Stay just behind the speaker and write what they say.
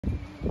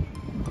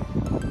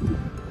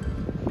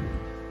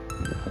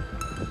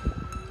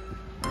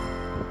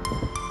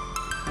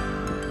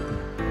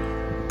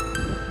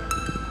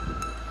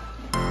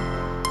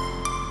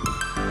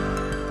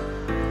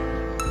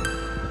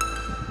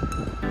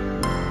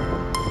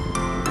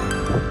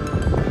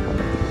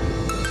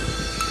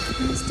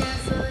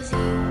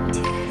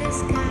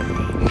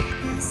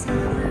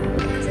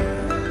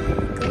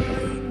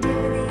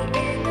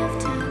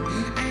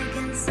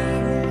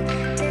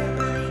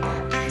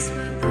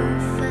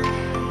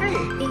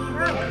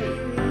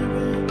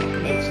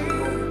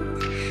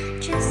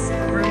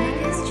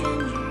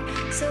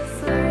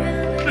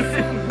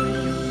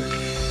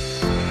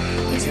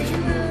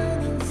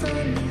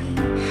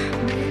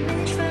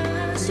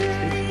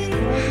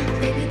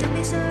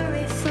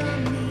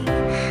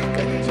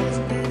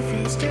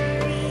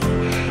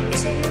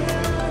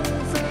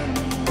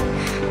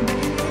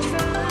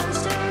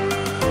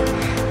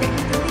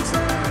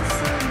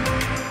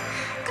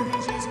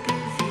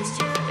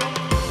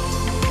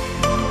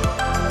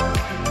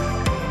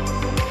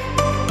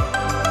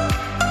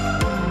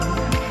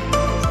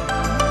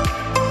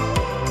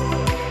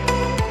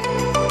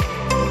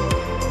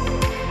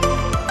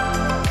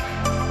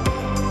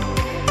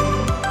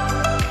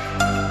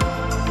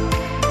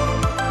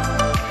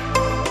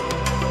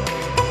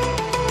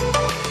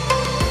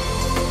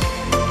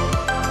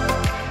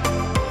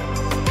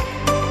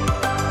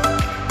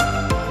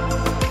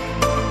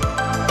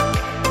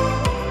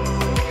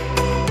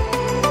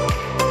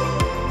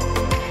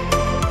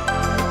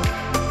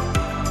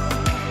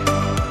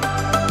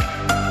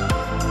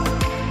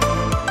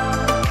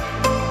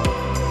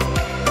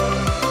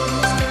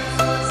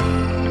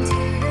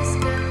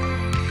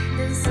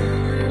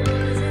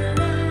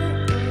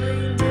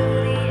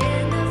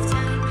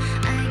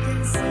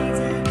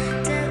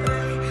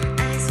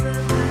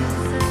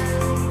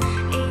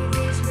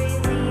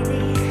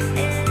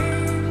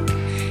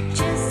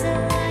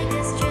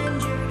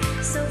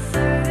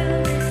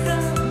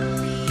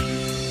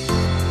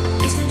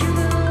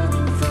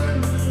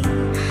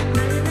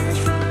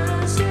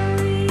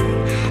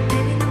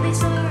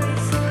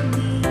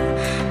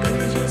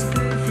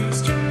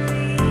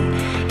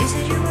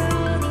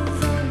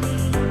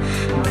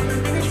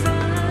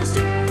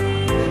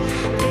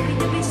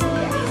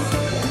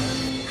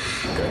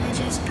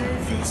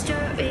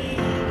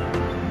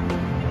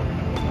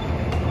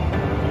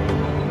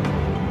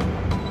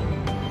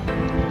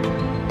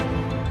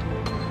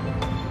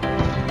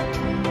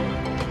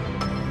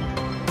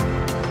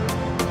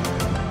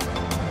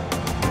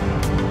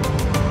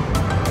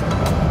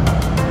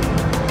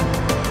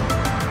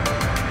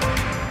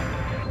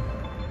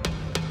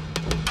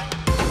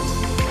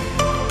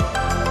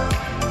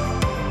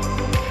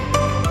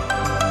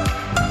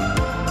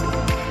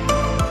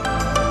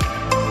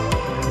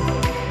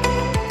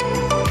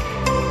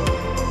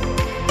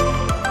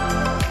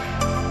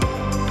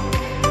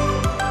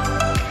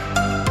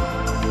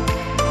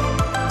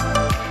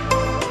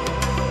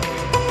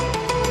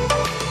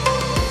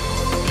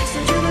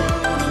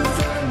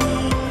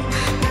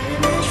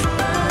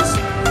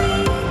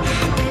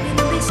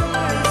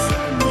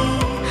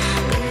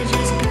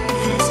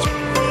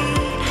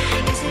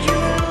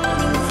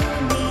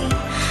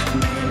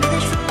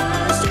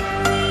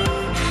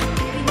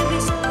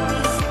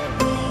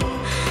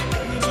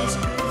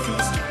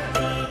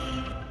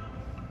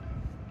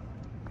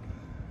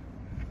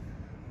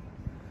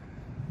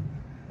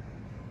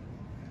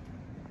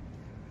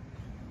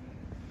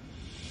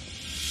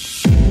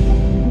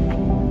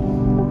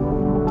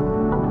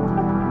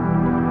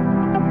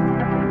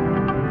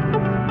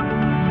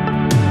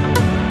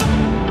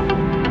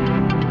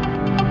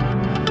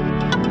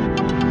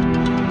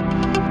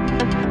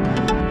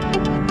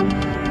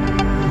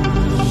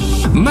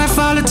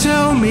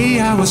told me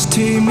I was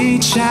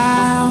timid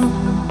child.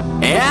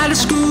 At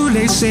school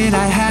they said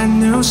I had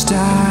no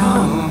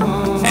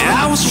style.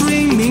 I was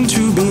dreaming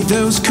to be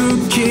those cool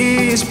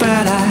kids,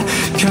 but I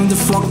kinda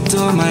fucked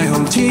up my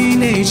whole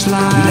teenage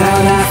life.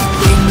 Now I've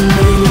been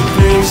many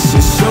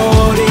places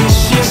all these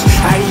years.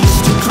 I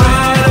used to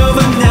cry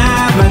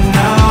overnight, but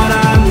now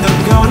I'm not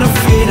gonna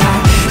fit. I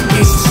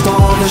guess the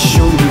star to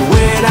show me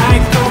where I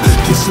go,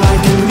 just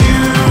like a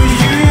new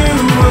you.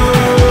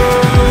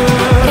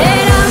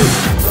 And I'm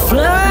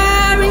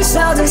flirting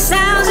sounds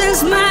and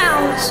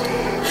smiles.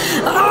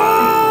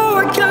 Oh,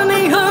 we're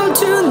coming home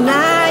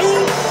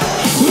tonight.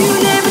 You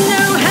never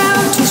know how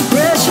to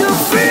express your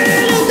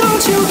feeling,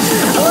 don't you?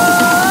 Oh,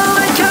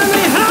 we're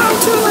coming home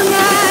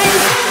tonight.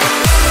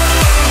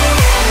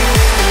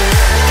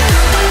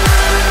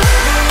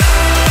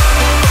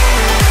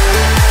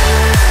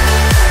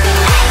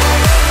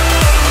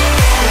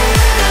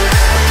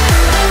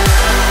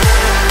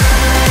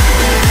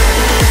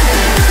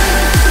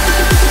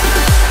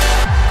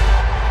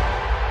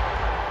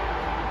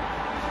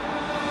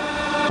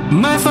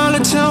 My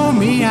father told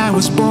me I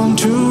was born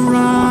to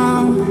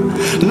run.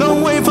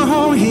 Long way from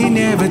home, he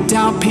never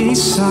doubt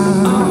peace,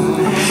 son.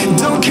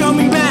 Don't call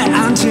me back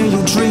until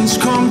your dreams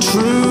come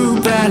true,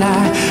 but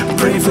I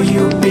pray for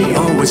you, be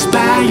always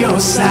by your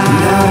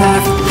side. Now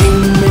I've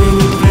been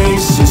many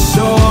places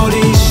all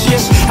these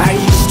years. I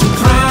used to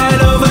cry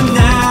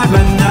overnight,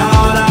 but now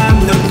I'm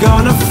not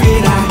gonna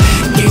fit. I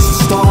guess the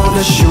star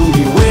to show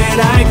me where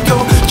I go,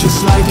 just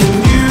like a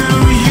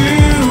new you.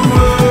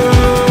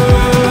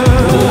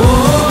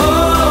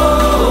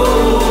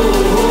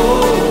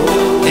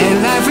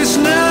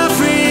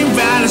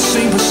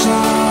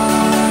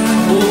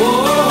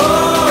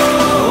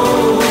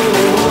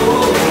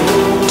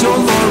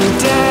 Don't worry,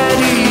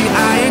 Daddy,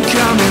 I ain't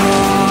coming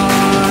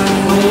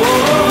home.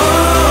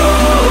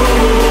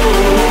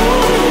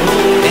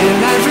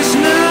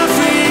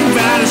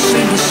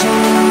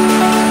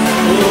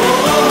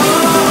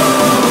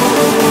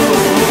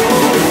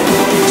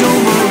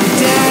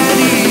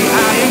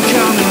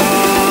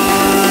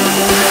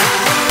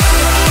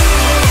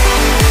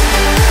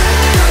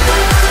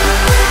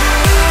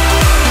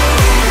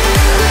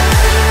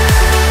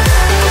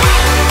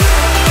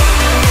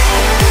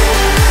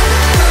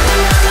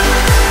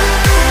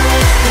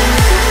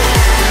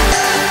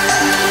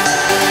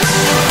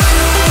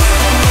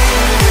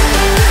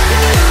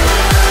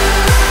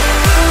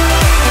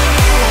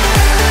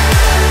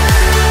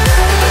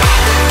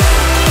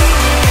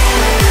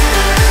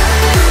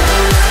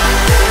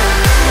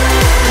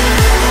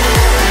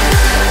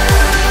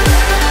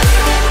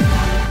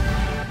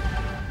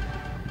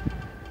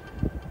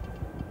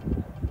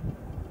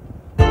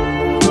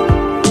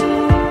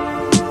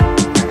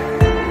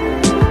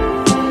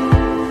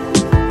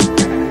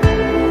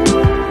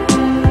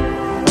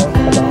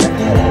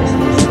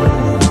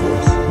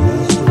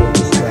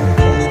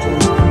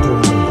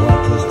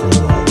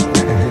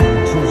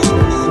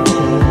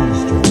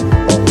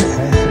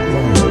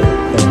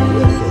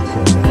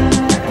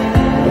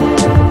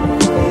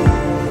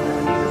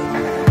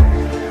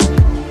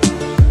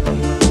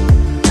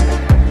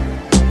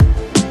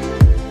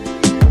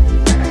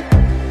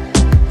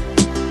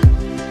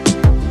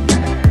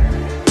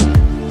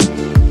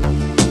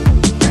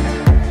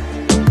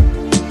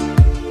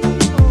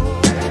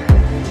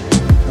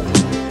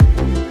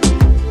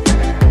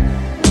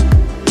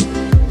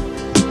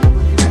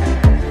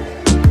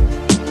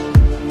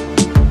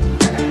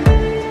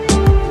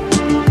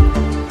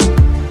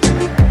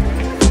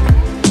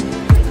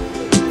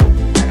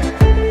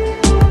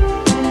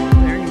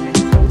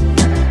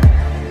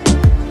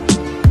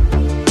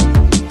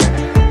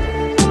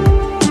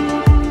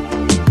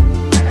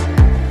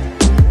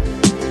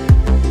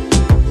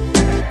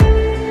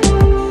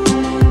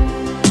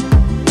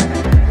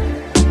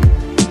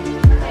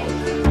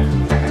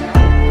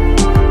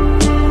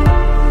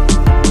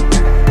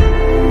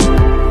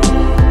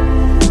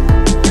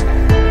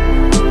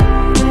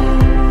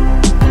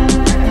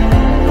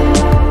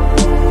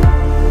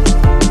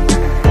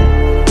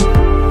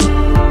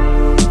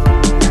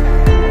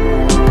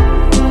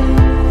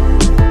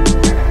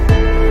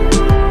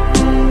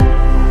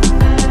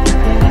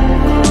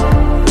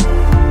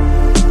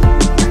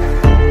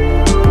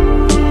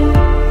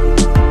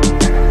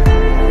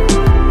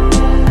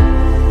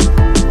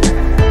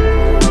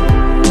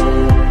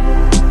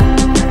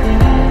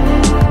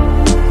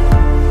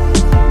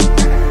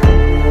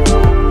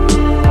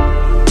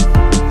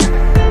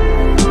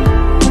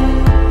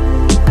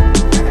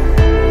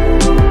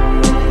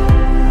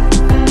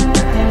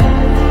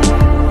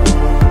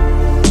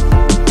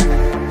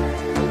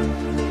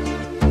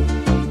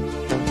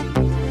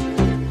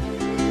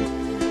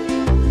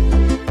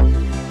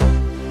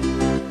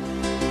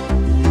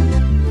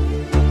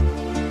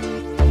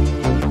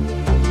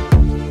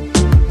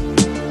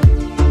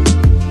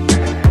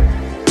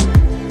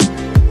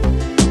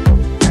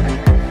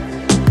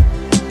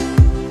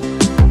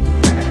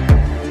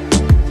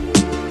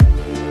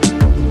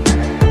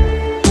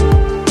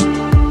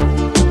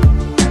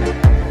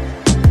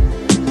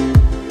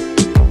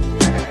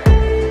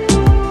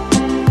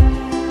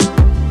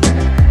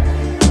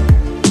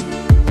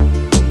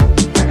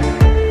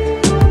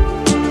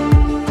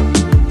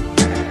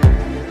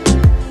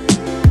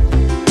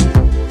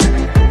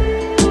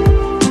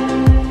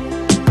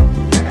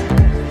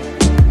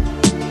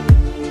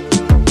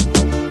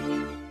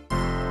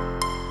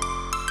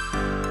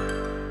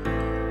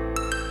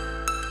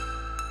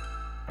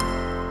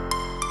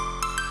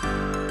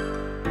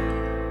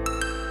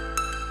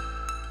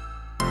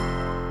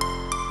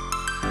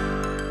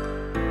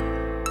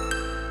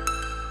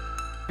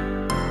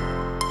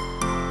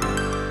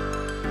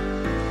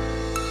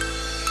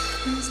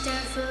 Mr.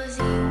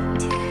 Fuzzy.